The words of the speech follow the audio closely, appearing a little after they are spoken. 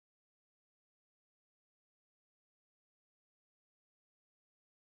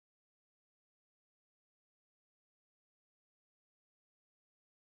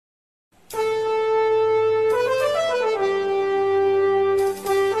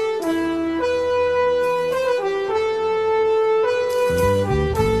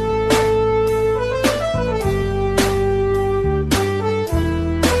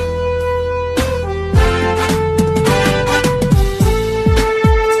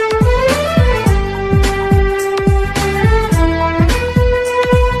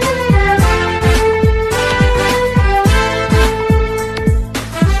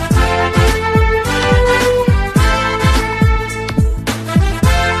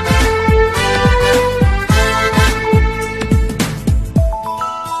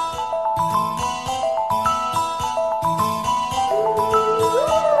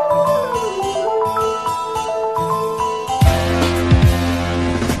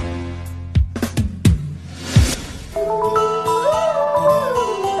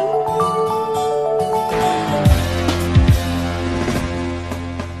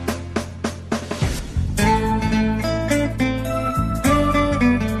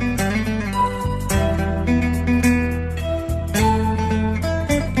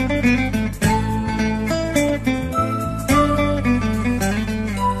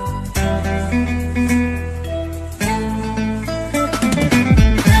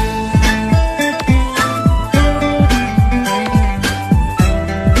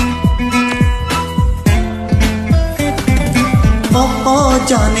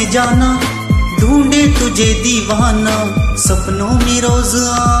जाना, ढूंढे तुझे दीवाना, सपनों में रोज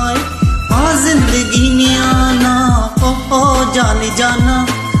आए आ जिंदगी में आना। ओ जाने जाना,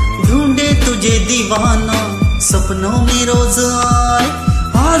 ढूंढे तुझे दीवाना, सपनों में रोज आए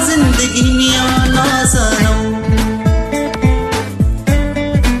आ जिंदगी में आना सनम।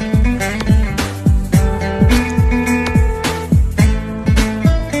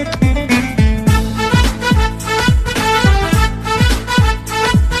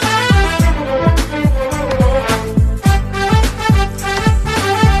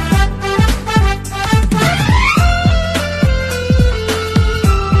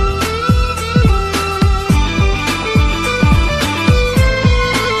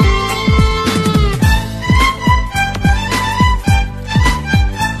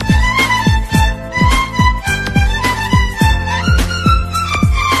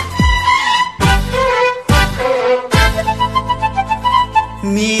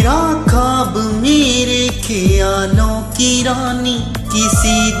 मेरा ख्वाब मेरे ख्यालों की रानी,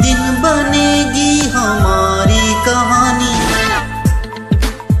 किसी दिन बनेगी हमारी कहानी।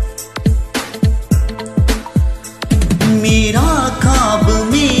 मेरा ख्वाब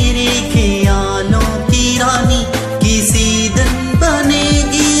मेरे ख्यालों की रानी, किसी दिन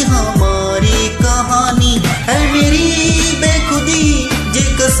बनेगी हमारी कहानी। है मेरी बेखुदी जे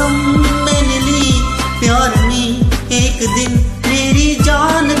कसम मैंने ली, प्यार में एक दिन मेरी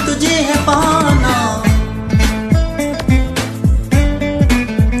जान तुझे है पाना।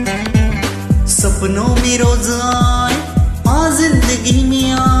 सपनों में रोज आए आ जिंदगी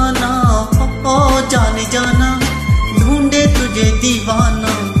में आना। ओ जाने जाना, ढूंढे तुझे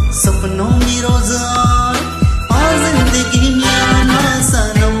दीवाना, सपनों में रोज आए आ जिंदगी में आना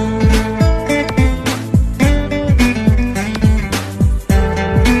सनम।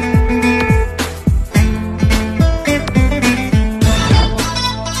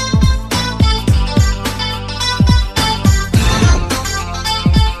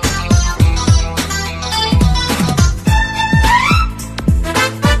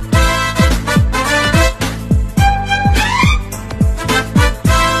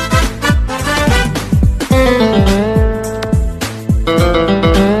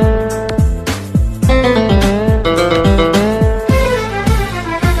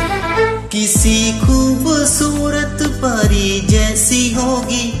 किसी खूबसूरत परी जैसी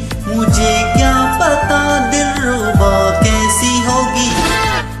होगी, मुझे क्या पता दिलरुबा कैसी होगी।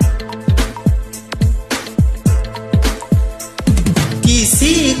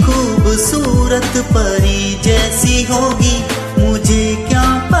 किसी खूबसूरत परी जैसी होगी, मुझे क्या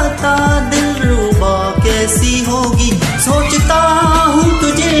पता दिलरुबा कैसी होगी। सोचता हूँ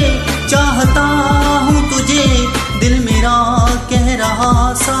तुझे, चाहता हूँ तुझे, दिल मेरा कह रहा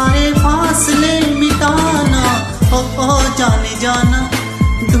सारे फासले मिटाना। ओ जाने जाना,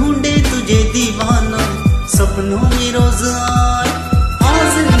 ढूंढे तुझे दीवाना, सपनों में रोज आए आ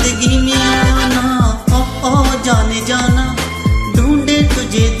जिंदगी में आना। ओ जाने जाना, ढूंढे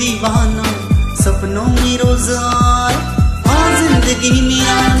तुझे दीवाना, सपनों में रोज आए आ जिंदगी में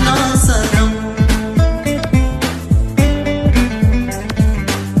आना सनम।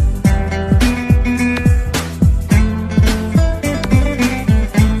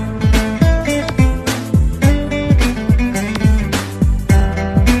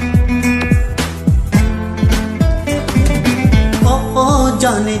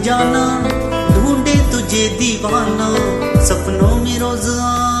 जाने जाना, ढूंढे तुझे दीवाना, सपनों में रोज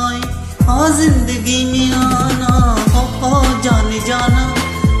आए आ जिंदगी में आना। ओ जाने जाना,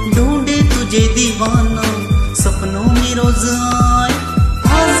 ढूंढे तुझे दीवाना, सपनों में रोज आए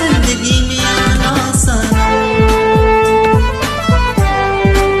आ जिंदगी में